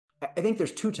I think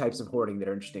there's two types of hoarding that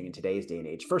are interesting in today's day and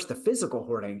age. First, the physical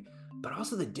hoarding, but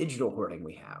also the digital hoarding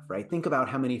we have, right? Think about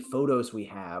how many photos we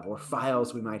have or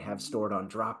files we might have stored on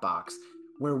Dropbox.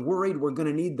 We're worried we're going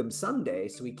to need them someday,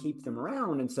 so we keep them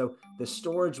around. And so the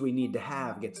storage we need to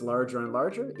have gets larger and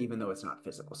larger, even though it's not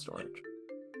physical storage.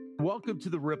 Welcome to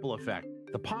The Ripple Effect,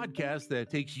 the podcast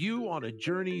that takes you on a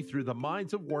journey through the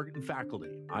minds of Wharton faculty.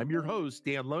 I'm your host,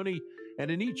 Dan Loney, and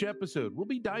in each episode, we'll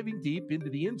be diving deep into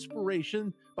the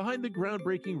inspiration behind the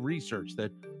groundbreaking research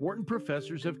that Wharton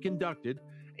professors have conducted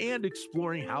and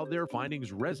exploring how their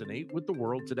findings resonate with the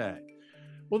world today.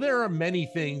 Well, there are many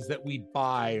things that we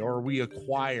buy or we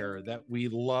acquire that we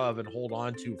love and hold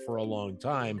on to for a long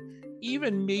time,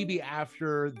 even maybe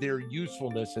after their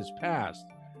usefulness has passed.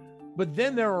 But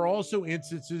then there are also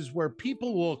instances where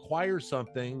people will acquire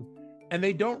something and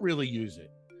they don't really use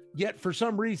it, yet for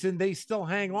some reason they still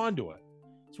hang on to it.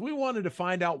 So we wanted to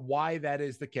find out why that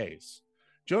is the case.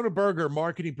 Jonah Berger,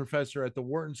 marketing professor at the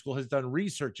Wharton School, has done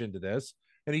research into this,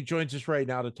 and he joins us right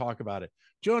now to talk about it.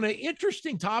 Jonah,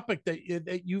 interesting topic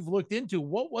that you've looked into.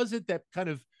 What was it that kind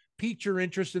of piqued your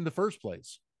interest in the first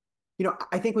place?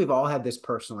 I think we've all had this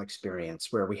personal experience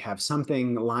where we have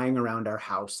something lying around our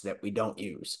house that we don't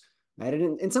use. Right?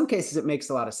 And in some cases, it makes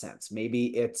a lot of sense.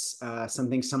 Maybe it's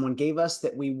something someone gave us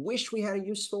that we wish we had a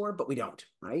use for, but we don't,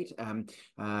 right?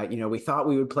 We thought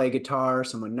we would play guitar.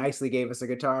 Someone nicely gave us a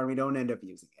guitar and we don't end up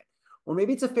using it. Or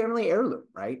maybe it's a family heirloom,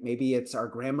 right? Maybe it's our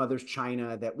grandmother's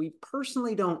china that we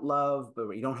personally don't love, but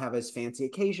we don't have as fancy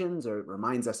occasions, or it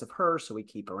reminds us of her, so we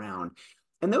keep around.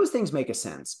 And those things make a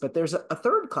sense. But there's a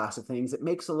third class of things that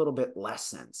makes a little bit less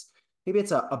sense. Maybe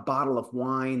it's a bottle of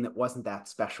wine that wasn't that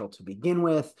special to begin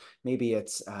with. Maybe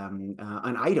it's an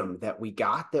item that we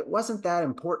got that wasn't that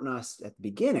important to us at the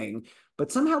beginning,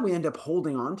 but somehow we end up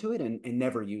holding on to it and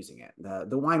never using it.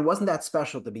 The wine wasn't that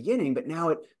special at the beginning, but now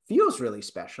it feels really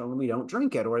special and we don't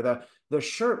drink it. Or the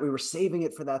shirt, we were saving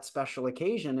it for that special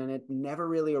occasion and it never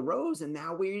really arose, and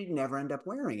now we never end up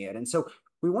wearing it. And so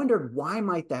we wondered, why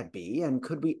might that be? And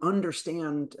could we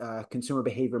understand consumer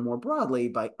behavior more broadly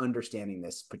by understanding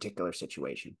this particular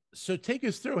situation? So take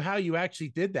us through how you actually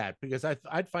did that, because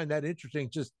I'd find that interesting,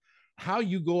 just how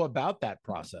you go about that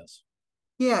process.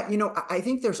 Yeah, I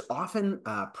think there's often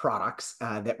products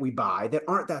that we buy that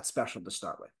aren't that special to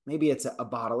start with. Maybe it's a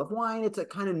bottle of wine. It's a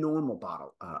kind of normal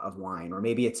bottle of wine. Or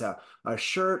maybe it's a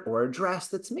shirt or a dress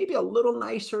that's maybe a little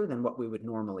nicer than what we would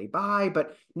normally buy,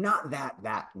 but not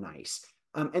that nice.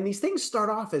 And these things start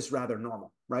off as rather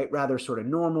normal, right? Rather sort of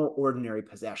normal, ordinary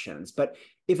possessions. But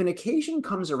if an occasion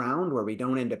comes around where we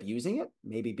don't end up using it,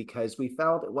 maybe because we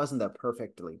felt it wasn't a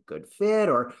perfectly good fit,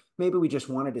 or maybe we just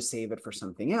wanted to save it for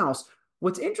something else,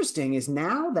 what's interesting is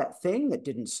now that thing that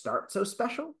didn't start so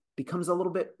special becomes a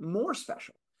little bit more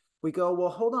special. We go, well,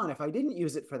 hold on, if I didn't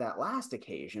use it for that last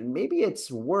occasion, maybe it's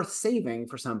worth saving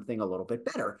for something a little bit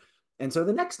better. And so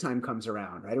the next time comes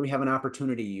around, right? We have an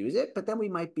opportunity to use it, but then we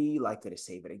might be likely to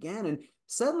save it again. And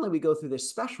suddenly we go through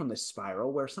this specialness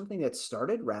spiral where something that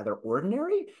started rather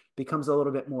ordinary becomes a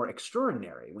little bit more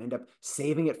extraordinary. We end up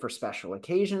saving it for special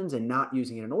occasions and not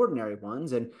using it in ordinary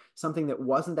ones. And something that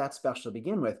wasn't that special to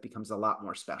begin with becomes a lot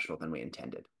more special than we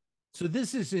intended. So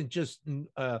this isn't just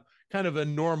kind of a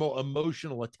normal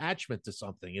emotional attachment to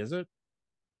something, is it?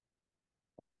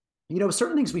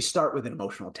 Certain things we start with an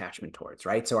emotional attachment towards,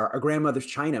 right? So our grandmother's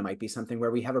china might be something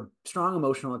where we have a strong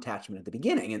emotional attachment at the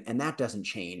beginning, and that doesn't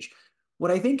change.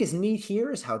 What I think is neat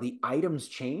here is how the items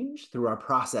change through our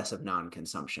process of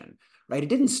non-consumption, right? It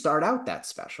didn't start out that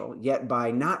special, yet by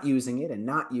not using it and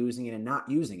not using it and not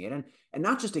using it, and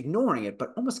not just ignoring it,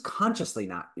 but almost consciously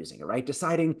not using it, right?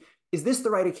 Deciding, is this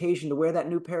the right occasion to wear that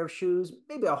new pair of shoes?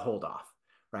 Maybe I'll hold off,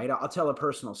 right? I'll tell a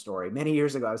personal story. Many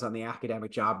years ago, I was on the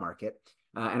academic job market.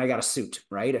 And I got a suit,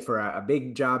 right, for a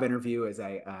big job interview,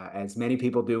 as many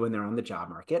people do when they're on the job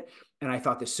market. And I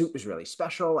thought the suit was really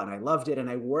special, and I loved it, and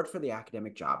I wore it for the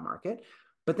academic job market.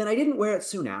 But then I didn't wear it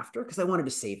soon after because I wanted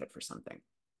to save it for something.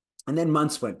 And then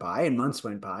months went by, and months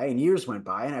went by, and years went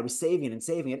by, and I was saving and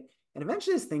saving it, and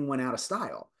eventually this thing went out of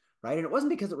style, right? And it wasn't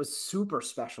because it was super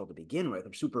special to begin with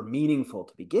or super meaningful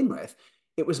to begin with.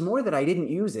 It was more that I didn't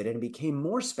use it, and it became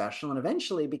more special, and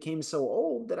eventually it became so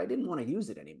old that I didn't want to use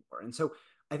it anymore. And so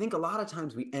I think a lot of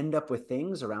times we end up with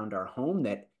things around our home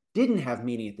that didn't have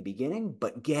meaning at the beginning,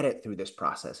 but get it through this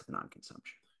process of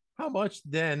non-consumption. How much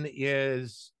then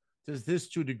does this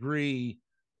to a degree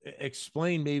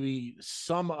explain maybe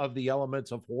some of the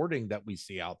elements of hoarding that we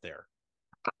see out there?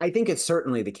 I think it's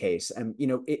certainly the case. And,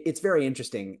 it's very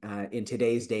interesting in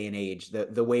today's day and age,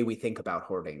 the way we think about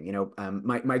hoarding.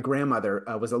 My grandmother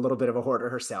was a little bit of a hoarder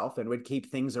herself and would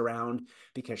keep things around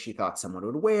because she thought someone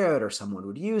would wear it or someone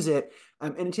would use it.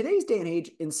 And in today's day and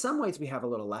age, in some ways, we have a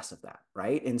little less of that,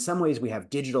 right? In some ways, we have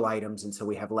digital items, and so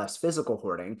we have less physical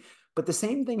hoarding. But the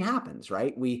same thing happens,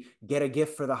 right? We get a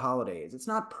gift for the holidays. It's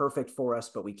not perfect for us,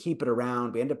 but we keep it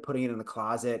around. We end up putting it in the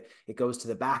closet. It goes to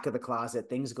the back of the closet.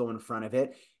 Things go in front of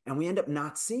it. And we end up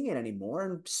not seeing it anymore.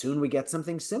 And soon we get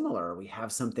something similar. We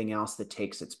have something else that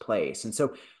takes its place. And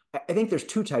so I think there's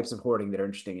two types of hoarding that are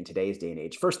interesting in today's day and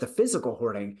age. First, the physical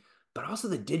hoarding, but also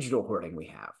the digital hoarding we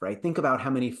have, right? Think about how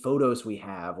many photos we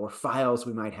have or files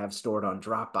we might have stored on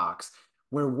Dropbox.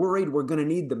 We're worried we're going to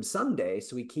need them someday,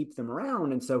 so we keep them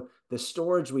around. And so the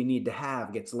storage we need to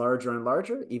have gets larger and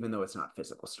larger, even though it's not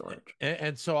physical storage.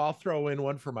 And so I'll throw in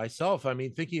one for myself. I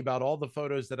mean, thinking about all the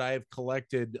photos that I have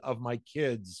collected of my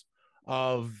kids,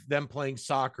 of them playing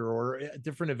soccer or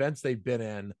different events they've been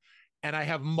in, and I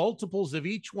have multiples of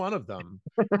each one of them.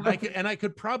 And I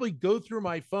could probably go through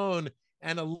my phone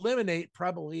and eliminate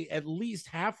probably at least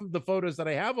half of the photos that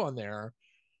I have on there,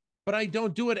 but I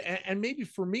don't do it. And maybe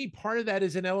for me, part of that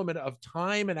is an element of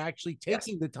time and actually Yes.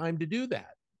 taking the time to do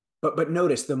that. But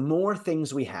notice the more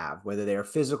things we have, whether they are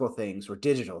physical things or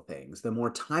digital things, the more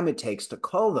time it takes to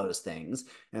call those things.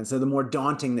 And so the more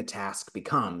daunting the task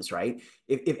becomes, right?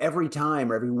 If every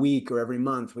time or every week or every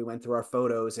month we went through our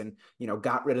photos and,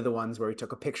 got rid of the ones where we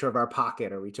took a picture of our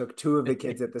pocket or we took two of the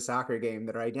kids at the soccer game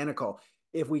that are identical,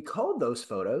 if we culled those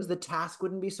photos, the task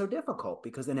wouldn't be so difficult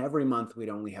because then every month we'd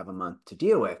only have a month to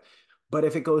deal with. But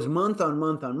if it goes month on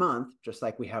month on month, just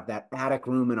like we have that attic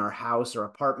room in our house or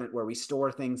apartment where we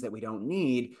store things that we don't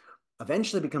need,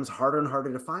 eventually it becomes harder and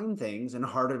harder to find things and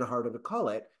harder to cull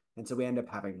it. And so we end up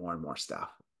having more and more stuff.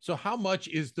 So, how much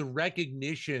is the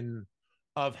recognition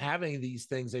of having these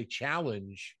things a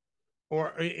challenge?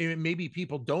 Or maybe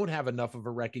people don't have enough of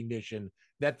a recognition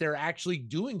that they're actually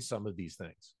doing some of these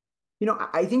things.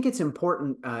 I think it's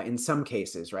important in some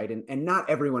cases, right? And not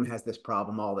everyone has this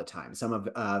problem all the time. Some of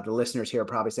the listeners here are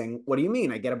probably saying, "What do you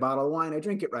mean? I get a bottle of wine, I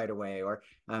drink it right away," or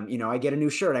I get a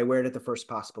new shirt, I wear it at the first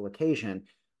possible occasion.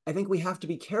 I think we have to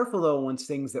be careful though once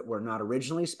things that were not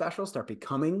originally special start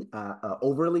becoming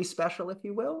overly special, if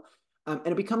you will, and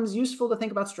it becomes useful to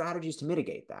think about strategies to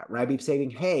mitigate that. Right? Be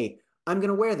saying, "Hey, I'm going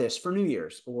to wear this for New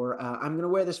Year's, or I'm going to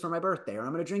wear this for my birthday, or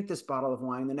I'm going to drink this bottle of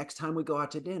wine the next time we go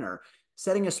out to dinner."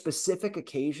 Setting a specific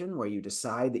occasion where you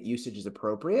decide that usage is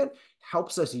appropriate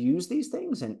helps us use these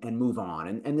things and move on.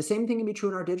 And the same thing can be true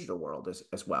in our digital world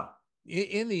as well.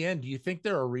 In the end, do you think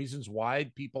there are reasons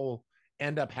why people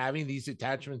end up having these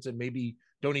attachments and maybe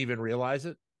don't even realize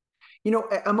it?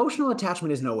 Emotional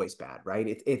attachment isn't always bad,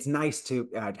 right? It's nice to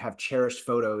have cherished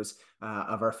photos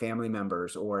of our family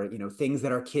members, or things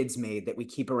that our kids made that we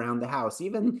keep around the house,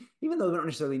 even though we don't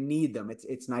necessarily need them.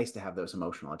 It's nice to have those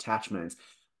emotional attachments.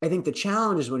 I think the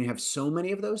challenge is when you have so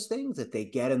many of those things that they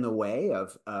get in the way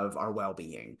of our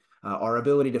well-being, our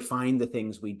ability to find the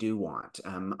things we do want,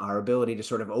 our ability to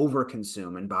sort of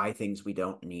overconsume and buy things we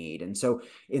don't need. And so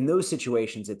in those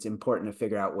situations, it's important to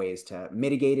figure out ways to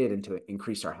mitigate it and to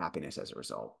increase our happiness as a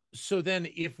result. So then,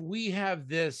 if we have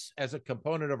this as a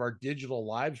component of our digital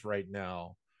lives right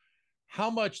now,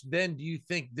 how much then do you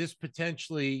think this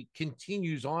potentially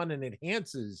continues on and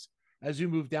enhances as we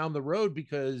move down the road?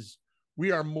 Because we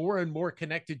are more and more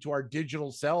connected to our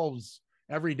digital selves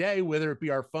every day, whether it be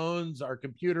our phones, our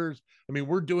computers. I mean,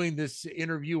 we're doing this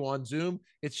interview on Zoom.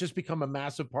 It's just become a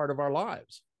massive part of our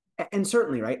lives. And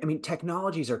certainly, right? I mean,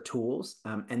 technologies are tools,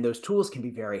 and those tools can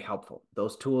be very helpful.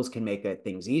 Those tools can make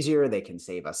things easier. They can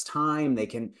save us time. They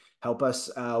can help us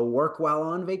work while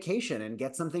on vacation and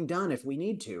get something done if we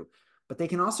need to. But they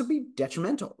can also be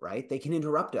detrimental, right? They can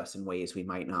interrupt us in ways we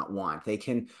might not want. They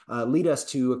can lead us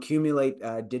to accumulate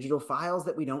digital files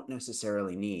that we don't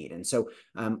necessarily need. And so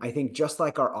I think just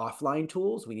like our offline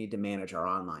tools, we need to manage our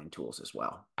online tools as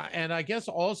well. And I guess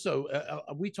also,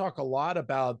 we talk a lot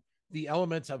about the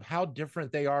elements of how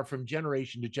different they are from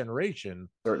generation to generation.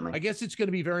 Certainly. I guess it's going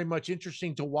to be very much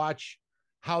interesting to watch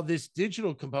how this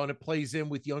digital component plays in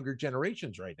with younger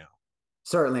generations right now.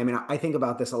 Certainly. I mean, I think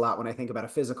about this a lot when I think about a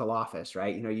physical office,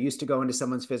 right? You used to go into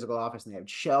someone's physical office and they have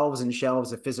shelves and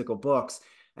shelves of physical books.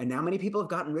 And now many people have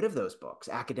gotten rid of those books.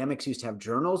 Academics used to have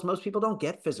journals. Most people don't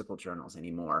get physical journals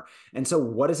anymore. And so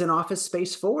what is an office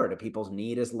space for? Do people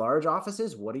need as large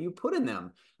offices? What do you put in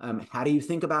them? How do you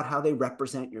think about how they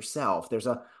represent yourself? There's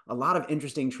a lot of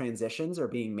interesting transitions are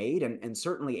being made, and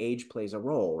certainly age plays a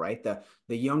role, right?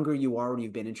 The younger you are when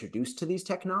you've been introduced to these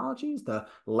technologies, the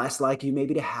less likely you may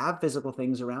be to have physical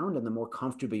things around, and the more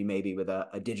comfortable you may be with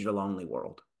a digital only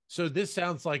world. So this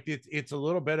sounds like it's a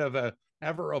little bit of a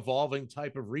ever evolving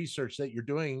type of research that you're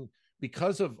doing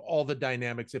because of all the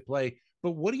dynamics at play.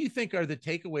 But what do you think are the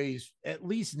takeaways, at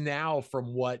least now,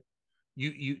 from what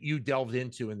you delved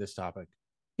into in this topic?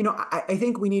 I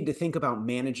think we need to think about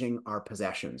managing our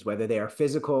possessions, whether they are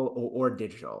physical or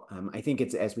digital. I think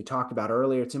it's, as we talked about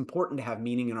earlier, it's important to have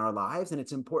meaning in our lives, and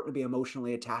it's important to be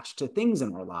emotionally attached to things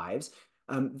in our lives.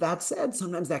 That said,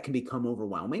 sometimes that can become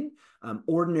overwhelming.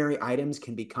 Ordinary items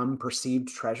can become perceived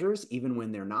treasures, even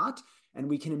when they're not. And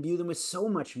we can imbue them with so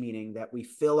much meaning that we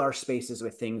fill our spaces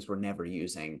with things we're never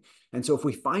using. And so if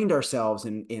we find ourselves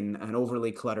in an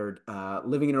overly cluttered,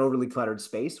 living in an overly cluttered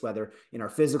space, whether in our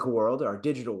physical world or our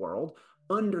digital world,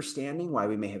 understanding why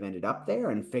we may have ended up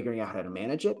there and figuring out how to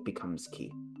manage it becomes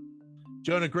key.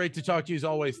 Jonah, great to talk to you as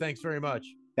always. Thanks very much.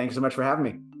 Thanks so much for having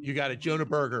me. You got it. Jonah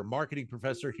Berger, marketing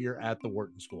professor here at the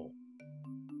Wharton School.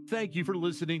 Thank you for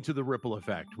listening to The Ripple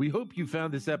Effect. We hope you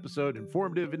found this episode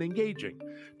informative and engaging.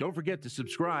 Don't forget to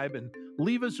subscribe and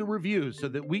leave us a review so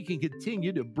that we can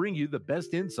continue to bring you the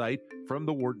best insight from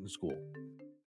the Wharton School.